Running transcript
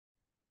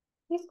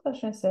This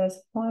question says,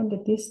 find the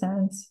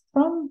distance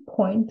from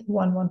point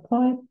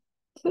 115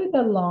 to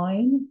the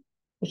line,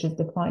 which is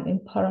defined in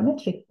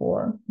parametric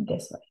form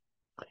this way.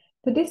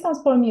 The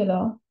distance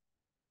formula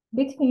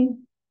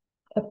between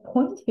a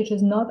point which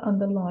is not on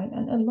the line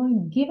and a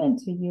line given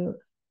to you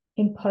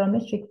in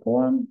parametric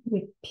form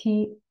with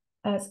P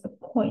as a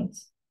point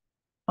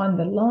on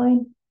the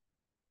line,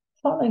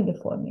 following the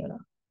formula.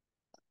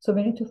 So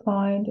we need to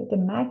find the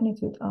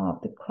magnitude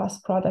of the cross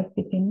product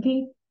between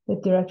V, the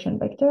direction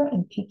vector,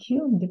 and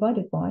PQ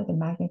divided by the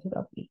magnitude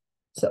of V.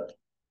 So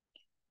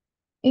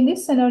in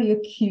this scenario,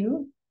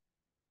 Q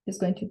is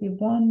going to be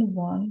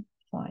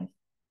 115.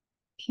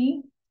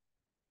 P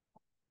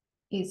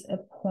is a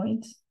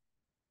point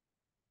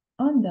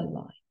on the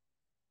line.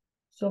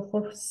 So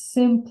for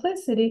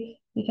simplicity,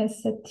 we can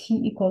set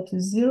T equal to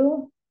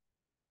 0,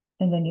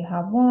 and then you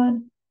have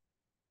 1,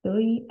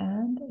 3,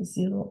 and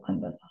 0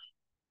 on the line.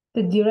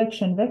 The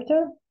direction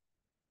vector,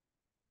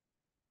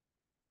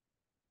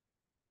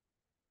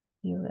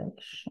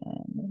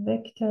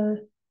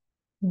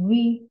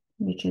 V,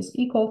 which is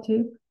equal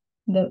to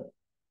the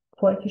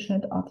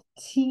coefficient of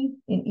T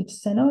in each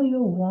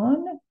scenario,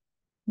 1,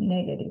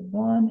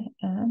 -1,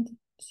 and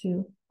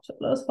 2. So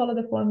let's follow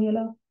the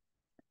formula.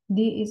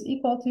 D is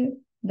equal to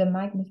the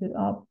magnitude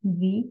of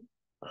V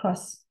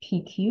cross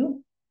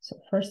PQ. So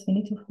first we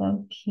need to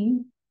form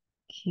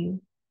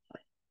PQ.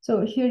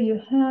 So here you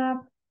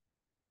have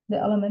the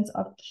elements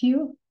of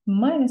Q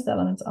minus the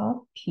elements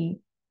of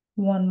P.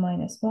 1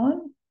 minus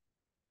 1,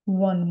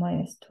 1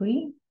 minus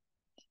 3,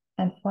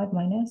 and 5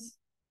 minus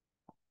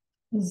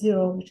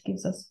 0, which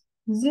gives us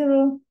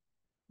 0,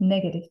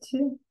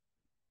 -2,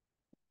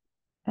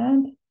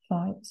 and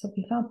 5. So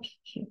we found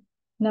PQ.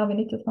 Now we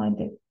need to find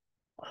the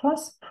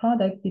cross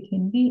product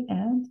between V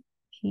and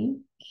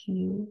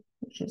PQ,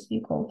 which is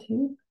equal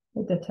to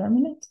the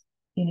determinant,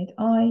 unit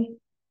I,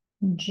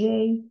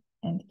 J,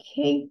 and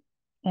K,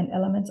 and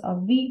elements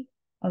of V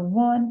are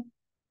 1,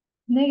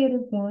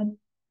 -1,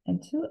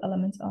 and 2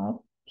 elements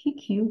of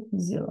PQ,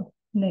 0,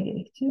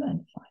 -2,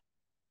 and 5.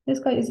 This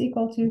guy is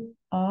equal to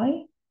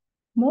I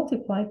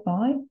multiplied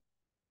by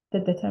the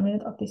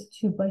determinant of this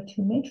 2 by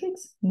 2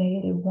 matrix,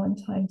 -1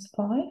 times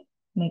 5,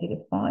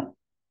 -5,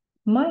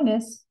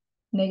 minus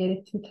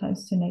 -2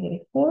 times 2,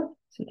 -4,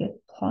 so you get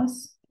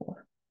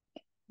 +4,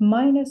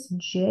 minus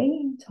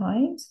J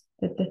times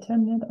the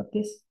determinant of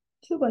this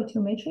 2 by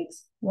 2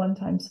 matrix, 1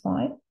 times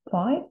 5,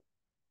 5,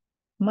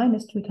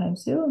 minus 2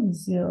 times 0,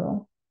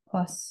 0,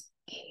 plus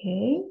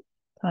K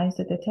times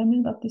the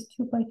determinant of this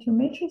 2 by 2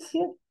 matrix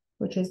here,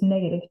 which is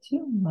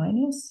 -2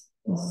 minus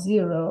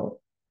 0.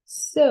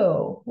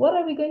 So what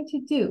are we going to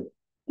do?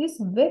 This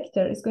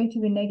vector is going to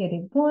be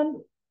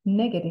 -1,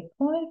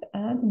 -5,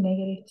 and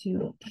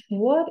 -2.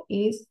 What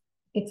is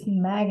its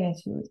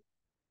magnitude?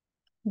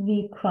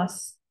 V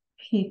cross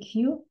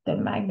PQ, the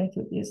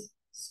magnitude is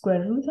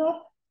square root of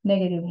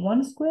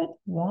 -1 squared,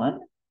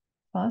 1,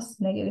 plus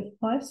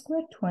 -5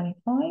 squared,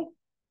 25,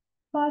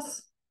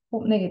 plus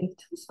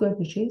 -2 squared,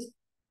 which is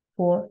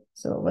 4.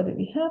 So what do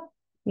we have?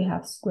 We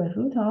have square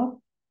root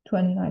of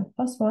 29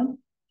 plus 1,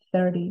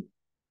 30.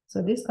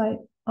 So this guy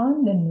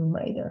on the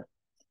numerator.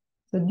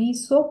 So D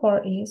so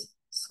far is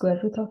square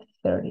root of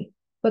 30.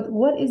 But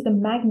what is the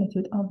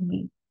magnitude of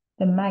V?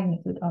 The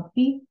magnitude of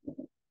V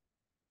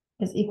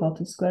is equal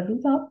to square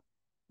root of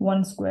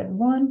 1 squared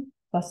 1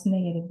 plus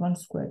 -1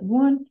 squared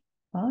 1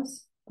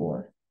 plus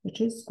 4,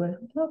 which is square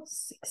root of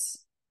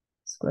 6.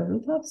 Square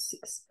root of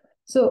 6.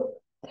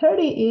 So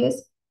 30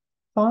 is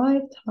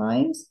 5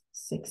 times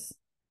 6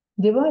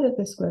 divided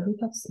by square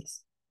root of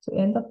 6. So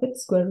end up with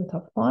square root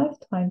of 5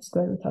 times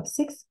square root of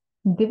 6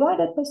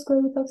 divided by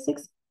square root of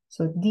 6.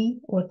 So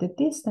D, or the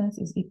distance,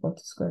 is equal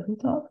to square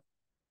root of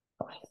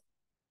 5.